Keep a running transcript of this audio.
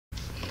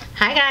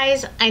Hi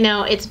guys, I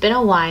know it's been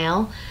a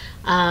while.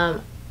 I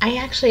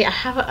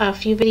have a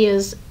few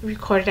videos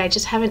recorded. I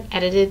just haven't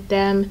edited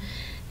them,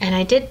 and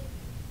I did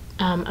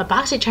a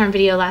Boxycharm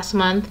video last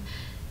month,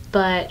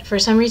 but for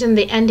some reason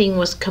the ending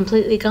was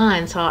completely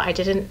gone, so I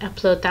didn't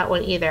upload that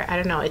one either. I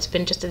don't know, it's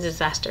been just a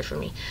disaster for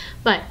me.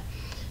 But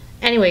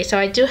anyway, so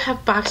I do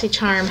have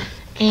Boxycharm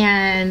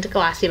and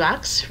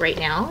Glossybox right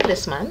now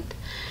this month,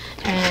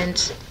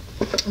 and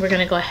we're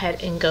gonna go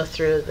ahead and go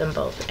through them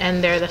both.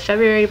 And they're the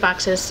February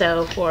boxes,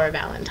 so for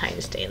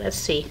Valentine's Day. Let's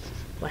see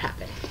what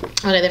happened.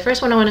 Okay, the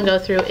first one I want to go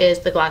through is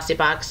the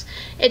Glossybox.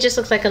 It just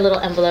looks like a little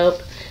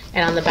envelope,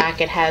 and on the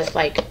back it has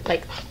like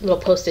little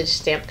postage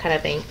stamp kind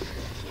of thing.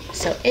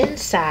 So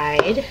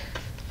inside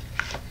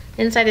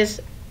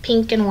is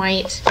pink and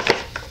white,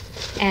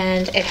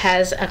 and it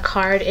has a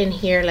card in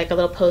here, like a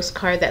little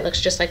postcard that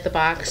looks just like the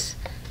box.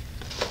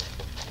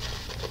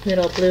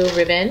 Little blue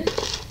ribbon,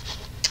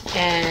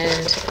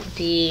 and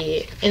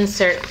the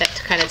insert that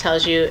kind of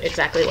tells you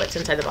exactly what's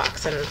inside the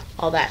box and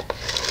all that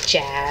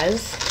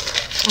jazz.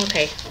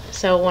 Okay,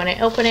 so when I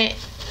open it,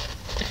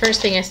 the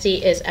first thing I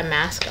see is a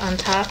mask on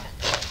top.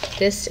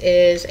 This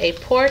is a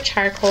Pore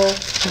Charcoal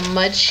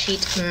Mud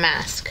Sheet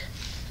Mask.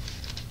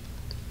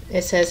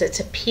 It says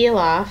it's a peel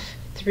off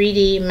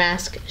 3D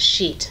mask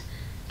sheet.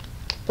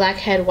 Black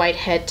head, white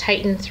head,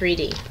 Titan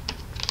 3D.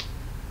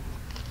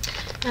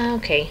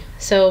 Okay,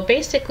 so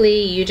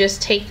basically you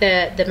just take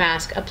the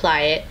mask,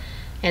 apply it,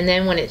 and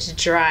then when it's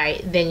dry,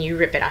 then you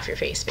rip it off your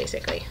face,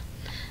 basically.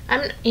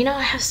 You know,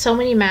 I have so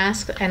many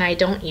masks and I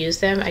don't use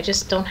them. I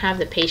just don't have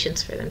the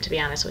patience for them, to be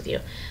honest with you.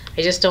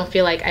 I just don't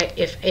feel like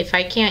if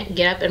I can't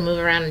get up and move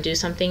around and do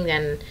something,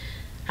 then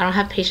I don't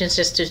have patience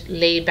just to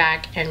lay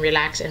back and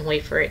relax and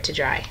wait for it to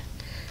dry.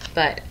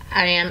 But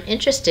I am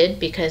interested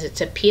because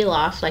it's a peel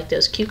off, like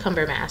those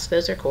cucumber masks.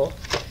 Those are cool.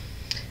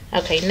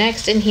 Okay,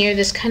 next in here,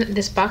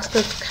 this box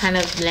looks kind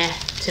of bleh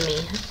to me.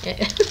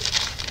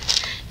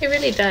 It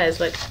really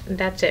does. Look,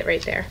 that's it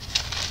right there.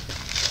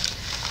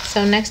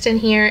 So next in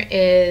here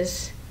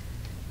is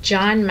from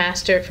John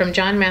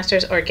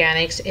Master's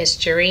Organics. It's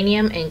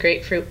geranium and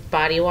grapefruit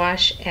body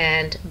wash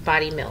and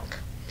body milk.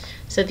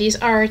 So these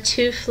are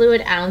 2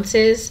 fluid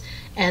ounces,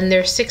 and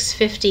they're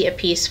 $6.50 a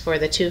piece for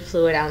the 2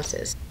 fluid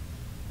ounces.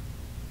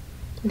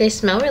 They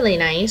smell really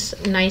nice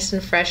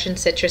and fresh and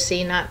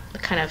citrusy, not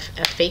kind of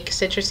a fake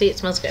citrusy. It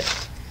smells good.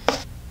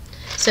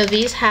 So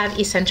these have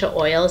essential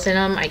oils in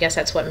them. I guess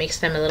that's what makes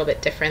them a little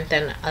bit different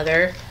than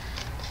other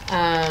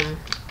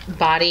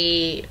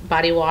body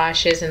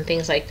washes and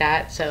things like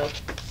that. So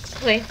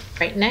okay,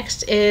 right,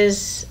 next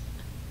is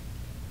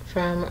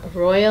from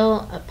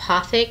Royal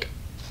Apothic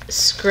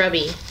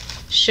Scrubby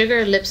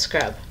Sugar Lip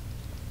Scrub.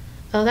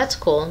 Oh, that's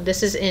cool.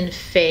 This is in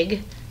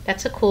Fig.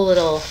 That's a cool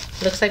little,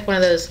 looks like one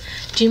of those,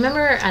 do you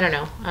remember, I don't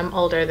know, I'm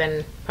older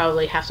than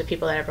probably half the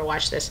people that ever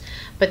watched this,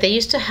 but they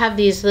used to have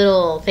these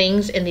little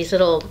things in these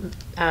little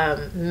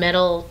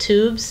metal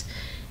tubes,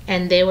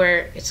 and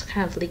it's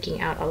kind of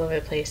leaking out all over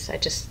the place, I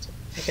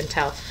can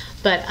tell,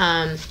 but,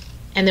 and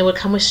they would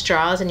come with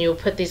straws, and you would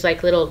put these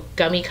like little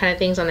gummy kind of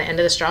things on the end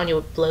of the straw, and you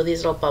would blow these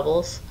little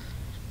bubbles.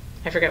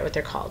 I forget what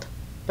they're called,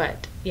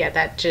 but yeah,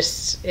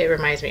 it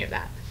reminds me of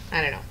that.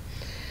 I don't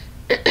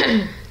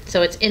know.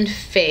 So it's in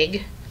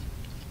Fig.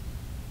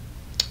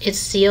 It's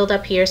sealed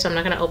up here, so I'm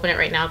not going to open it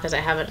right now because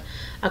I have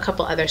a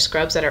couple other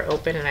scrubs that are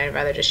open, and I'd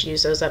rather just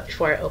use those up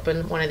before I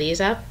open one of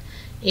these up.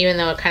 Even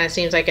though it kind of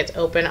seems like it's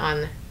open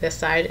on this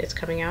side, it's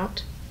coming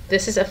out.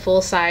 This is a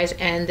full size,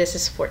 and this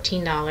is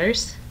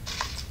 $14.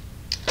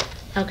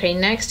 Okay,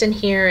 next in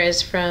here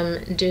is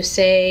from Douce.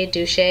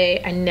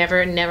 I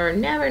never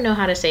know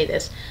how to say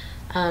this.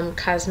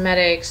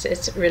 Cosmetics.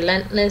 It's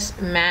Relentless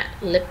Matte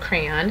Lip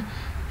Crayon,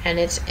 and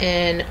it's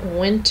in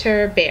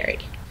Winter Berry.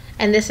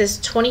 And this is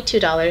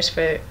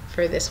 $22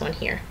 for this one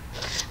here.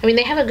 I mean,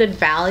 they have a good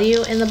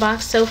value in the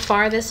box so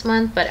far this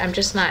month, but I'm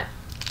just not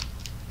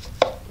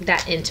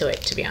that into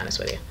it, to be honest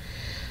with you.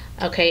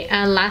 Okay,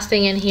 and last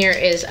thing in here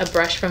is a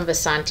brush from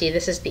Vasanti.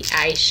 This is the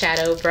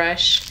eyeshadow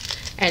brush,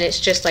 and it's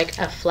just like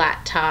a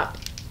flat top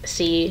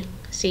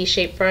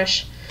C-shaped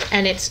brush,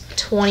 and it's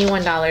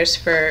 $21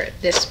 for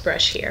this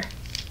brush here.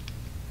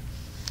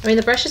 I mean,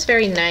 the brush is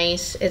very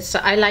nice.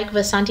 I like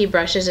Vasanti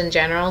brushes in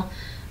general,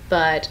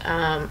 but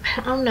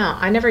I don't know.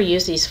 I never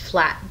use these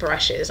flat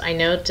brushes. I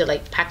know to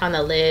like pack on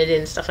the lid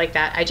and stuff like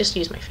that. I just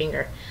use my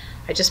finger.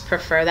 I just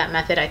prefer that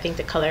method. I think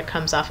the color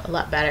comes off a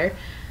lot better.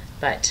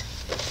 But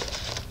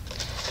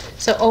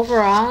so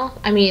overall,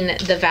 I mean,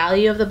 the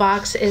value of the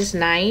box is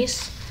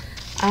nice.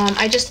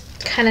 I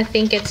just kind of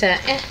think it's a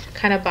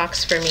kind of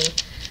box for me.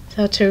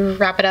 So to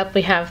wrap it up,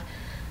 we have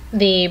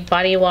the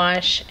body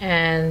wash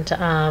and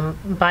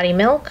body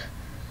milk,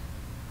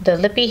 the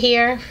lippy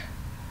here,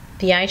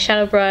 the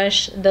eyeshadow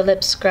brush, the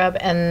lip scrub,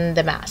 and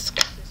the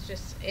mask.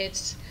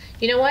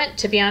 You know what,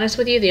 to be honest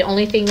with you, the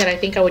only thing that I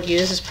think I would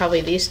use is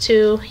probably these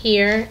 2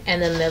 here, and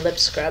then the lip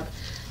scrub.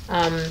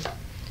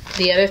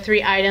 The other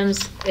 3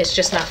 items, it's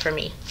just not for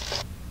me.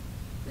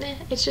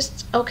 It's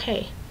just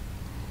okay.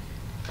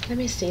 Let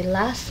me see,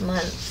 last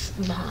month's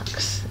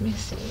box. Let me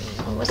see,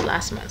 what was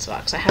last month's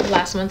box? I have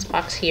last month's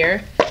box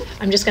here.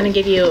 I'm just gonna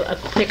give you a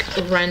quick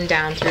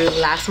rundown through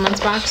last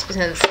month's box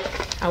since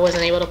I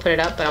wasn't able to put it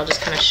up, but I'll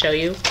just kind of show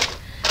you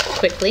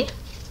quickly.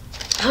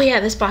 Oh yeah,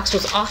 this box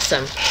was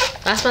awesome.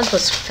 Last month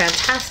was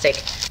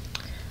fantastic.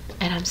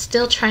 And I'm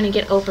still trying to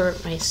get over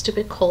my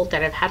stupid cold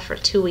that I've had for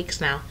 2 weeks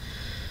now.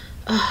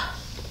 Ugh.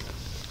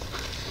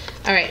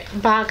 All right,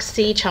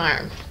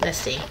 Boxycharm. Let's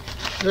see.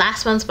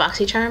 Last month's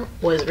Boxycharm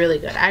was really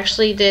good. I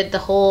actually did the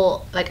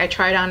whole, like I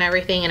tried on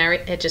everything and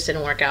it just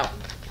didn't work out.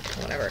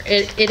 Whatever.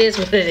 It is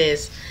what it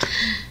is.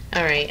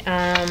 All right.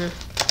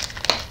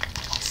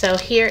 So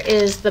here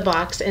is the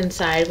box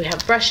inside. We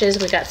have brushes.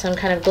 We got some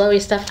kind of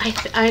glowy stuff.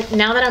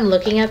 Now that I'm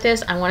looking at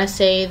this, I want to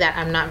say that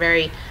I'm not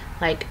very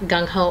like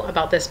gung-ho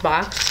about this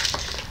box.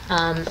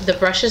 The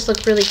brushes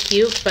look really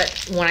cute,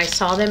 but when I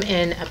saw them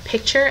in a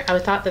picture, I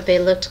thought that they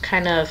looked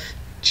kind of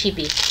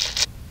cheapy.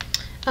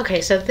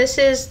 Okay, so this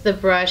is the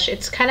brush.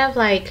 It's kind of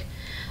like,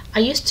 I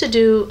used to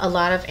do a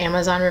lot of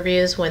Amazon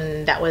reviews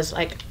when that was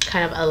like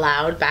kind of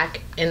allowed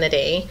back in the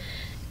day.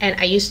 And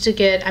I used to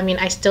get, I mean,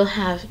 I still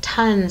have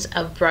tons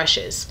of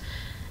brushes.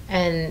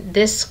 And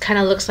this kind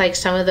of looks like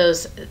some of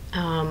those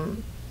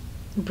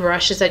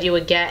brushes that you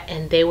would get,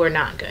 and they were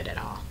not good at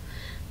all.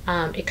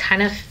 It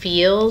kind of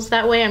feels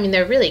that way. I mean,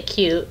 they're really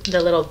cute.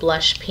 The little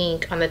blush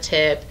pink on the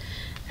tip,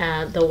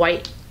 the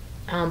white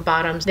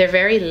bottoms. They're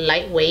very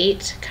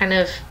lightweight, kind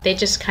of, they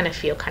just kind of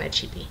feel kind of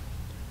cheapy,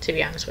 to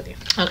be honest with you.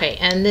 Okay,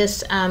 and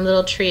this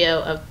little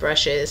trio of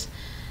brushes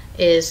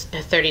is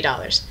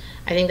 $30.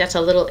 I think that's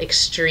a little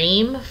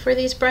extreme for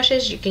these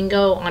brushes. You can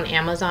go on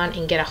Amazon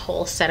and get a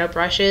whole set of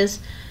brushes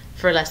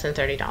for less than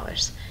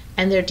 $30.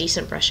 And they're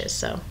decent brushes,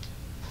 so.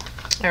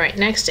 All right,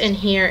 next in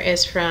here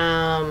is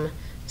from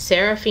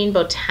Seraphine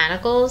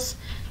Botanicals.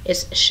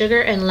 It's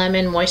sugar and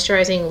lemon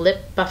moisturizing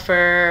lip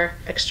buffer,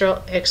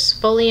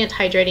 exfoliant,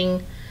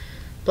 hydrating,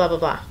 blah, blah,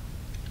 blah.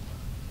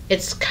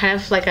 It's kind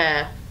of like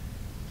a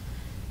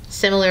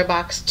similar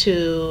box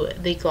to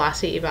the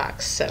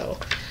Glossybox. So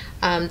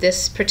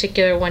this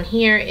particular one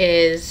here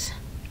is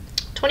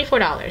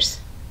 $24.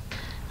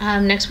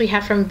 Next we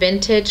have from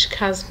Vintage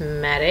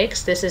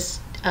Cosmetics. This is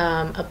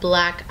a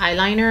black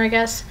eyeliner, I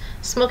guess.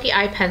 Smoky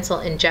eye pencil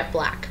in jet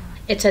black.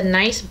 It's a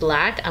nice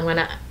black.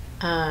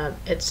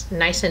 It's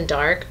nice and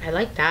dark. I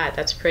like that.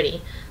 That's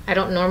pretty. I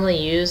don't normally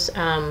use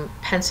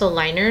pencil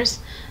liners,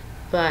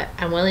 but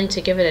I'm willing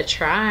to give it a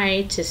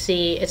try to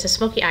see. It's a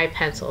smoky eye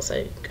pencil,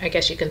 so I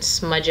guess you can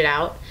smudge it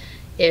out.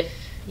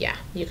 Yeah,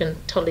 you can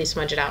totally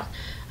smudge it out.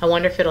 I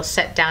wonder if it'll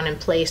set down in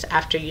place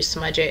after you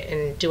smudge it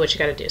and do what you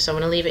gotta do. So I'm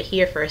gonna leave it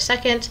here for a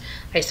second.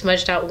 I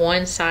smudged out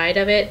one side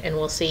of it and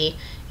we'll see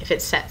if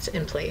it sets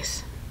in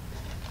place.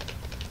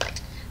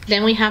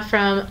 Then we have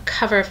from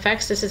Cover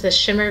Effects. This is the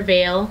Shimmer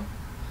Veil.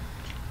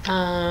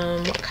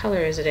 What color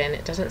is it in?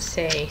 It doesn't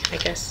say. I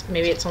guess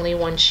maybe it's only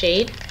one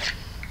shade.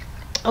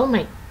 Oh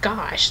my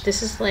gosh,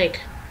 this is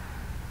like,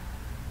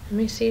 let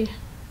me see.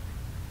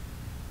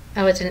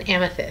 Oh, it's an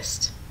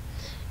amethyst.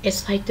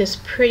 It's like this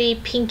pretty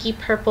pinky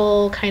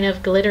purple kind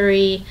of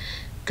glittery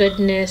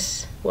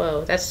goodness.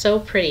 Whoa, that's so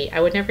pretty.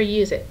 I would never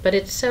use it, but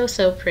it's so,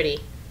 so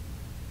pretty.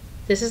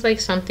 This is like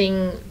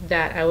something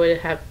that I would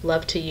have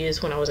loved to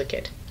use when I was a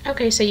kid.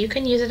 Okay, so you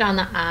can use it on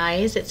the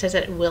eyes. It says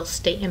that it will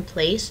stay in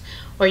place,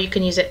 or you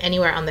can use it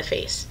anywhere on the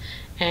face.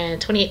 And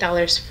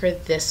 $28 for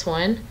this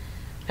one.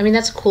 I mean,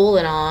 that's cool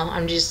and all.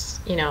 I'm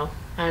just, you know,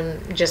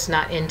 I'm just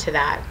not into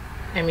that.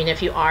 I mean,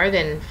 if you are,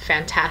 then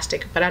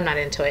fantastic, but I'm not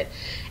into it.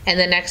 And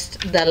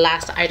the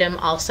last item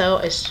also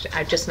is,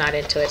 I'm just not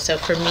into it. So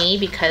for me,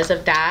 because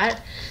of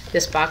that,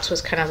 this box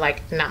was kind of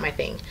like not my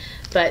thing.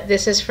 But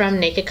this is from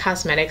Naked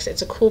Cosmetics.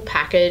 It's a cool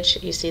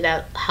package. You see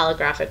that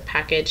holographic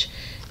package,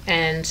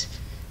 and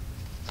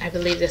I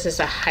believe this is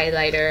a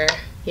highlighter.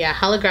 Yeah,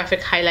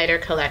 holographic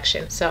highlighter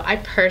collection. So I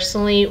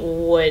personally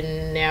would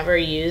never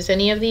use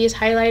any of these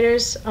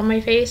highlighters on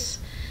my face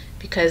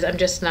because I'm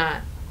just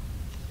not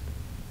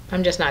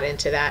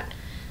into that.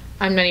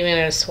 I'm not even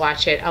gonna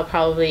swatch it. I'll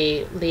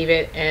probably leave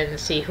it and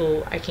see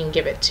who I can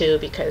give it to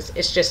because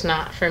it's just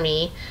not for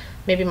me.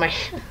 Maybe my,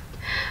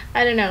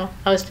 I don't know.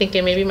 I was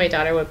thinking maybe my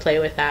daughter would play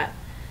with that.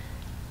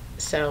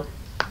 So,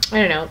 I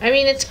don't know. I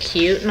mean, it's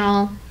cute and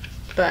all,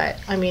 but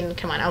I mean,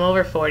 come on, I'm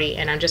over 40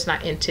 and I'm just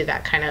not into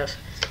that kind of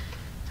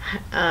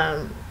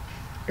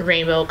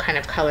rainbow kind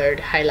of colored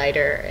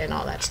highlighter and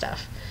all that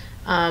stuff.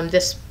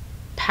 This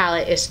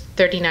palette is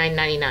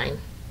 $39.99.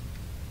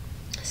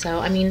 So,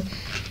 I mean,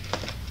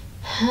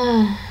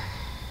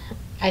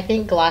 I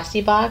think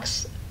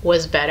Glossybox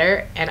was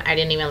better, and I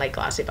didn't even like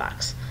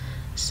Glossybox.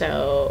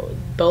 So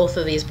both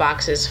of these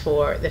boxes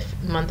for the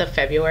month of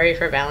February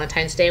for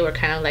Valentine's Day were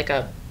kind of like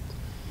a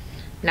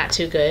not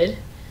too good,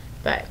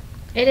 but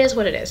it is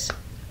what it is.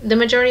 The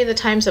majority of the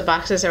times the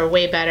boxes are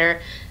way better.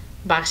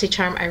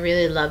 Boxycharm, I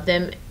really love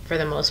them for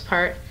the most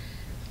part.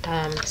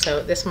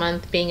 So this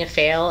month being a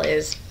fail it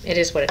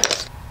is what it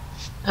is.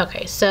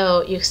 Okay,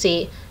 so you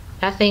see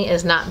that thing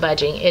is not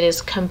budging. It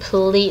is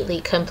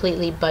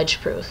completely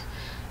budge proof.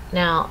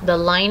 Now the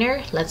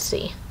liner, let's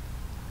see.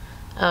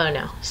 Oh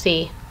no,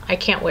 see, I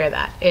can't wear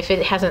that. If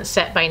it hasn't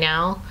set by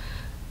now,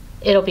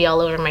 it'll be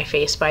all over my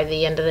face by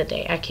the end of the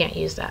day. I can't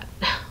use that.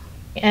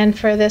 And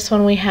for this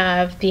one we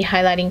have the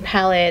highlighting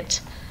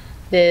palette,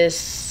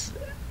 this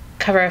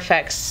Cover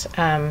FX,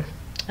 I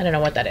don't know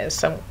what that is,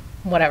 so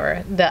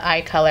whatever, the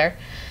eye color,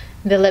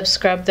 the lip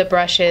scrub, the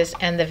brushes,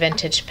 and the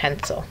vintage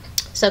pencil.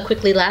 So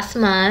quickly, last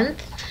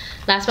month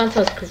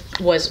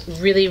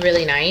was really,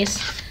 really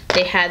nice.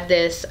 They had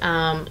this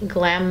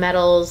Glam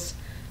Metals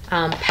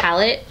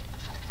palette,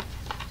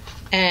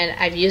 and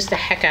I've used the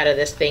heck out of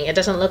this thing. It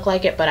doesn't look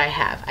like it, but I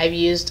have. I've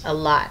used a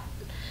lot.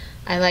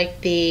 I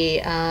like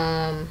the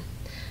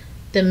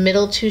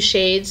middle two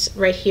shades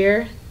right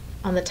here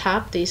on the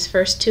top, these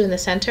first two in the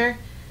center.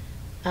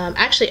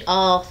 Actually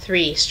all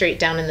three straight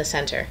down in the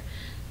center.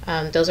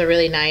 Those are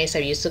really nice.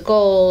 I've used the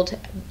gold,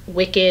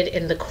 Wicked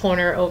in the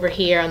corner over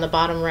here on the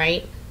bottom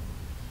right.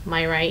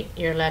 My right,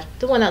 your left.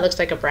 The one that looks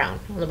like a brown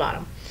on the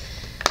bottom.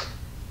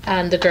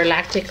 The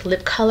Galactic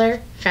lip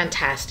color,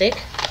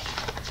 fantastic.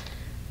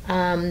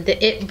 The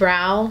It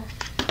Brow,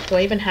 do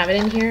I even have it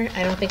in here?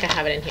 I don't think I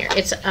have it in here.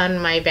 It's on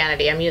my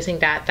vanity. I'm using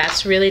that.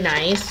 That's really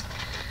nice.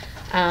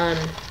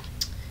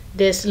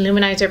 This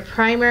Luminizer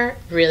Primer,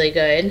 really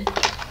good.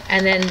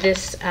 And then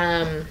this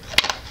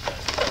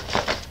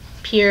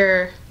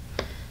Pure,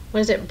 what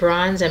is it,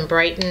 Bronze and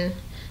Brighten.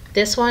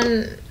 This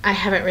one, I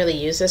haven't really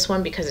used this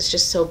one because it's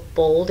just so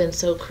bold and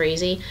so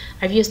crazy.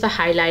 I've used the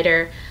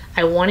highlighter.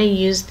 I want to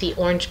use the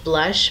orange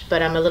blush,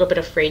 but I'm a little bit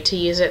afraid to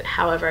use it.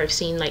 However, I've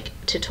seen like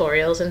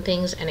tutorials and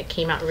things, and it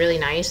came out really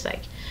nice.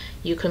 Like,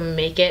 you can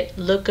make it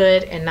look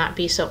good and not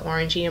be so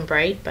orangey and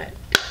bright, but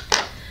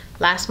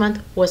last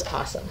month was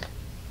awesome.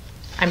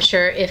 I'm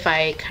sure if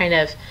I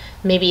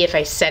maybe if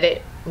I set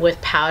it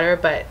with powder,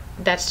 but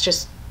that's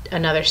just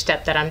another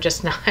step that I'm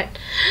just not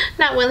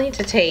willing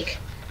to take.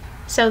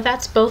 So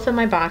that's both of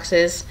my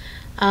boxes.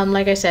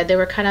 Like I said, they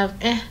were kind of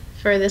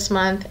for this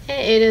month.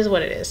 It is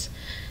what it is.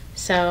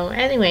 So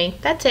anyway,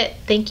 that's it.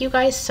 Thank you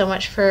guys so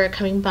much for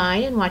coming by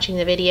and watching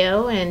the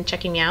video and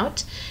checking me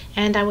out.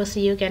 And I will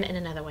see you again in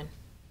another one.